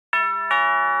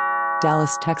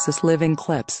Dallas, Texas living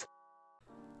clips.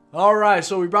 All right,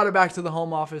 so we brought it back to the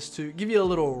home office to give you a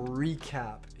little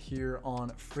recap here on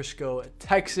Frisco,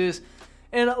 Texas.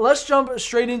 And let's jump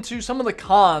straight into some of the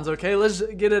cons, okay? Let's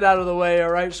get it out of the way, all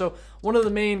right? So one of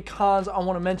the main cons I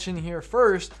want to mention here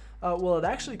first, well, it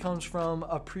actually comes from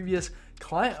a previous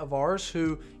client of ours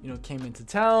who, came into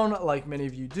town, like many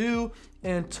of you do,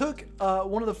 and took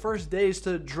one of the first days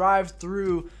to drive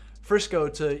through Frisco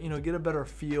to, get a better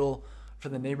feel for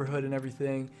the neighborhood and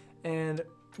everything. And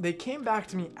they came back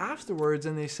to me afterwards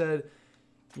and they said,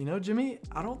 Jimmy,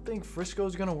 I don't think Frisco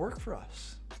is going to work for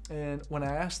us. And when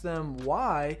I asked them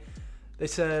why, they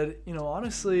said,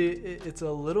 honestly, it's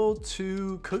a little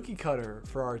too cookie cutter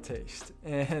for our taste.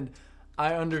 And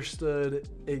I understood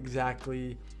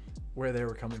exactly where they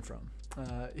were coming from.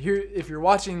 Here, if you're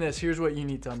watching this, here's what you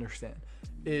need to understand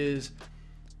is,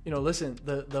 listen,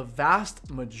 the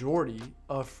vast majority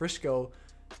of Frisco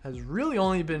has really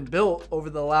only been built over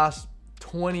the last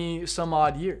 20 some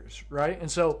odd years, right?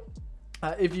 And so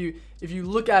if you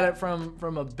look at it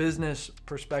from a business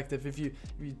perspective, if you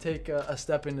take a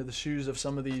step into the shoes of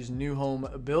some of these new home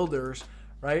builders,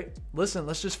 right? Listen,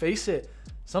 let's just face it.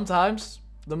 Sometimes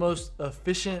the most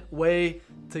efficient way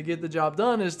to get the job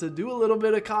done is to do a little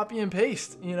bit of copy and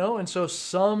paste, and so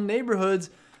some neighborhoods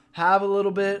have a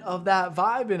little bit of that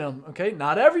vibe in them, okay?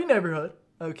 Not every neighborhood,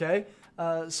 okay?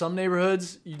 Some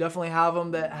neighborhoods, you definitely have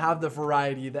them that have the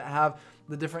variety, that have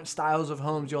the different styles of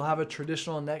homes. You'll have a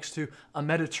traditional next to a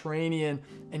Mediterranean,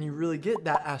 and you really get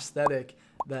that aesthetic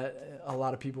that a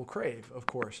lot of people crave, of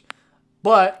course.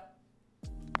 But,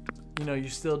 you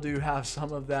still do have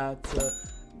some of that,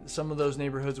 some of those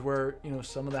neighborhoods where,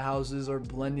 some of the houses are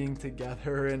blending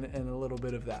together and a little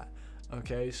bit of that.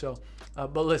 Okay, so,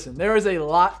 but listen, there is a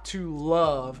lot to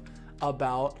love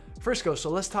about Frisco. So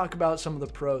let's talk about some of the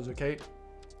pros, okay?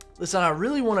 Listen, I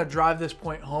really want to drive this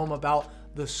point home about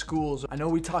the schools. I know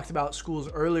we talked about schools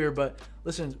earlier, but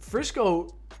listen,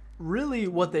 Frisco, really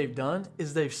what they've done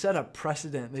is they've set a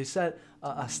precedent. They set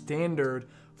a standard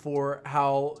for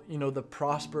how, the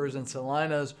Prospers and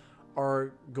Salinas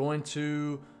are going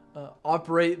to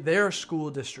operate their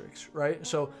school districts, right?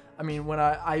 So, when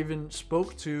I even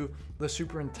spoke to the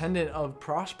superintendent of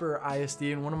Prosper ISD,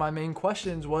 and one of my main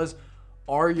questions was,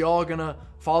 are y'all gonna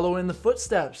follow in the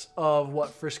footsteps of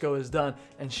what Frisco has done?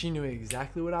 And she knew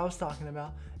exactly what I was talking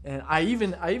about. And I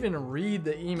even read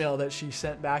the email that she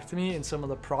sent back to me in some of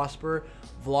the Prosper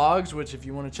vlogs, which if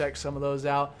you want to check some of those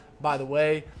out, by the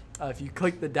way, if you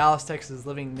click the Dallas, Texas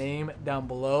Living name down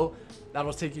below,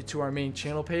 that'll take you to our main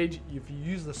channel page. If you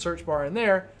use the search bar in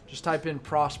there, just type in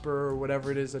Prosper or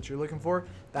whatever it is that you're looking for.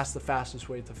 That's the fastest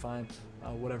way to find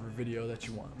whatever video that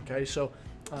you want, okay? So,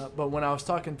 but when I was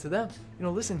talking to them,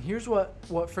 listen, here's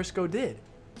what Frisco did,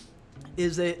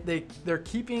 is they're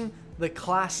keeping the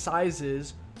class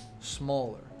sizes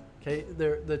smaller, okay?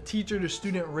 The teacher to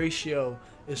student ratio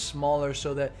is smaller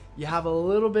so that you have a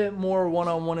little bit more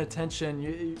one-on-one attention.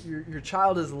 Your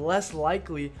child is less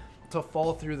likely to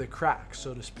fall through the cracks,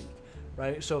 so to speak,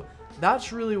 right? So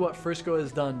that's really what Frisco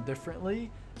has done differently.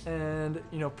 And,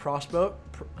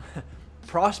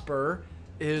 Prosper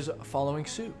is following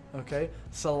suit, okay?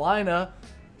 Salina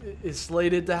is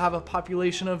slated to have a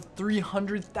population of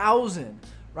 300,000,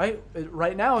 right?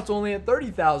 Right now it's only at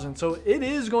 30,000, so it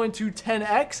is going to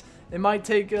 10x. It might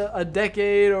take a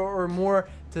decade or more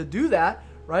to do that,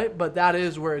 right? But that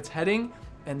is where it's heading,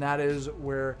 and that is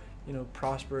where,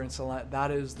 Prosper and Salina,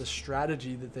 that is the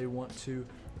strategy that they want to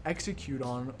execute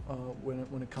on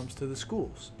when it comes to the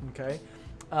schools, okay?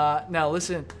 Now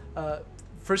listen,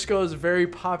 Frisco is a very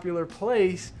popular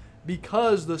place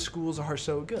because the schools are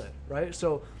so good, right?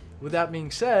 So with that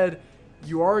being said,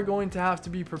 you are going to have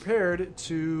to be prepared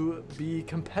to be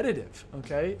competitive,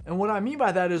 okay? And what I mean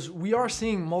by that is we are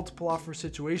seeing multiple offer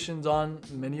situations on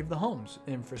many of the homes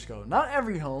in Frisco. Not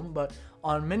every home, but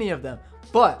on many of them.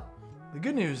 But the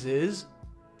good news is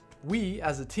we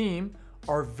as a team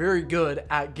are very good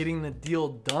at getting the deal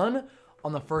done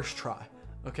on the first try,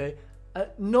 okay?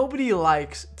 Nobody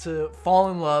likes to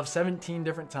fall in love 17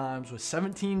 different times with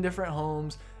 17 different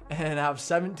homes and have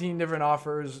 17 different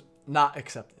offers not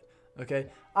accepted, okay?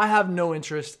 I have no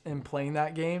interest in playing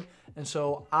that game, and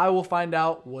so I will find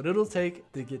out what it'll take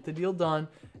to get the deal done,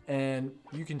 and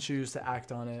you can choose to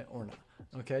act on it or not,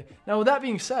 okay? Now, with that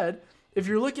being said, if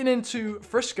you're looking into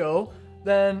Frisco,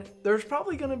 then there's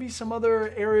probably going to be some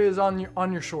other areas on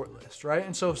your short list, right?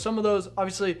 And so some of those,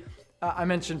 obviously, I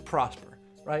mentioned Prosper,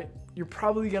 right? You're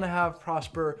probably going to have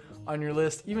Prosper on your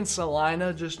list. Even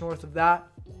Salina, just north of that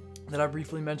I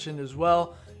briefly mentioned as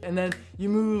well. And then you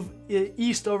move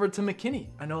east over to McKinney.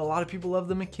 I know a lot of people love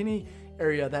the McKinney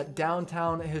area, that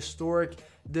downtown historic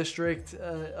district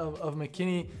of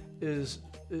McKinney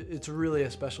it's really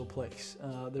a special place.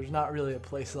 There's not really a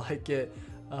place like it.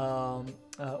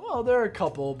 Well, there are a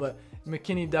couple, but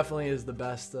McKinney definitely is the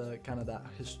best, kind of that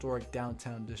historic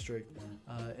downtown district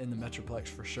in the metroplex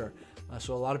for sure.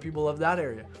 So a lot of people love that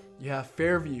area. You have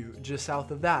Fairview just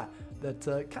south of that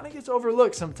kind of gets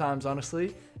overlooked sometimes,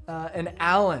 honestly, and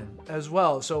Allen as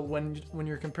well. So when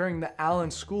you're comparing the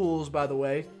Allen schools, by the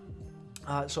way,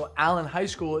 so Allen High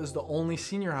School is the only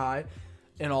senior high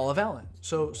in all of Allen.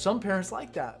 So some parents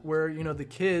like that, where, you know, the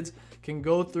kids can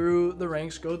go through the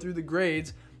ranks, go through the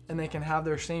grades, and they can have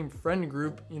their same friend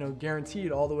group, you know,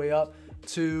 guaranteed all the way up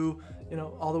to, you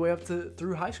know, all the way up to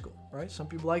through high school, right? Some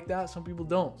people like that, some people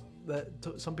don't.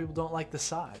 Some people don't like the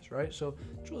size, right? So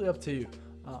it's really up to you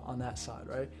on that side,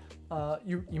 right?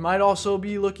 You might also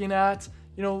be looking at,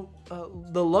 you know,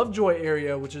 the Lovejoy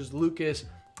area, which is Lucas,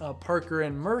 Parker,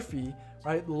 and Murphy,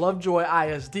 right? Lovejoy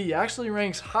ISD actually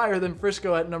ranks higher than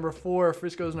Frisco at number 4.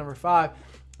 Frisco's number 5.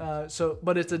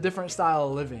 But it's a different style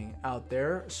of living out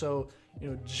there. So,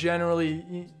 you know,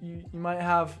 generally you might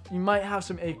have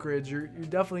some acreage. You're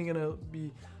definitely gonna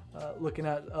be looking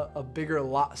at a bigger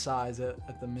lot size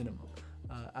at the minimum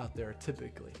out there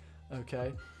typically.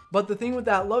 Okay. But the thing with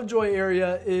that Lovejoy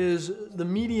area is the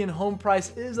median home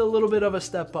price is a little bit of a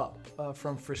step up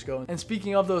from Frisco. And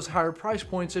speaking of those higher price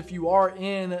points, if you are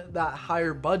in that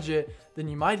higher budget, then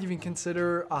you might even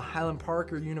consider a Highland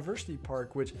Park or University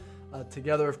Park, which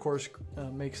together, of course,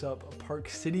 makes up Park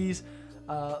Cities.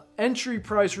 Entry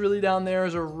price really down there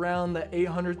is around the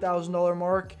 $800,000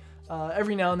 mark.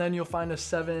 Every now and then you'll find a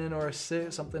 7 or a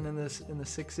 6, something in the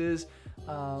 6s.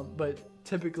 But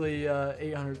typically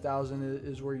 800,000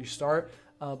 is where you start.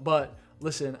 But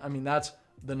listen, I mean, that's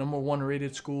the number 1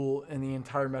 rated school in the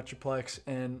entire metroplex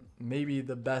and maybe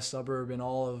the best suburb in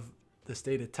all of the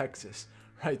state of Texas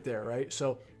right there, right?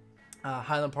 So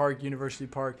Highland Park, University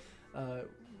Park,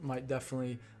 might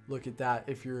definitely look at that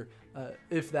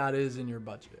if that is in your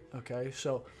budget. Okay,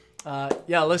 so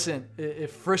yeah, listen,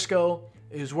 if Frisco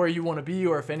is where you want to be,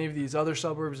 or if any of these other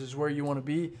suburbs is where you want to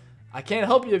be, I can't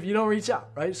help you if you don't reach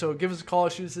out, right? So give us a call,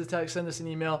 shoot us a text, send us an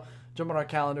email, jump on our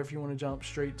calendar if you want to jump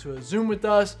straight to a Zoom with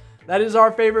us. That is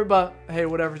our favorite, but hey,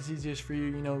 whatever's easiest for you,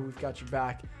 you know, we've got your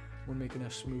back. We're making a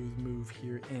smooth move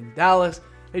here in Dallas.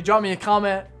 Hey, drop me a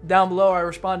comment down below. I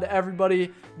respond to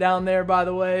everybody down there, by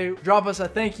the way. Drop us a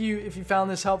thank you if you found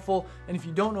this helpful. And if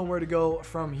you don't know where to go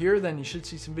from here, then you should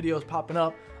see some videos popping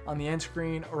up on the end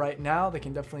screen right now. They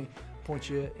can definitely point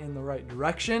you in the right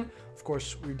direction. Of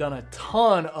course, we've done a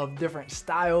ton of different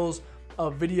styles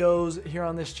of videos here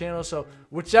on this channel. So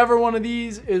whichever one of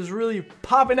these is really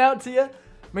popping out to you,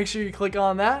 make sure you click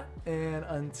on that. And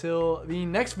until the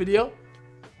next video,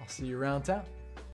 I'll see you around town.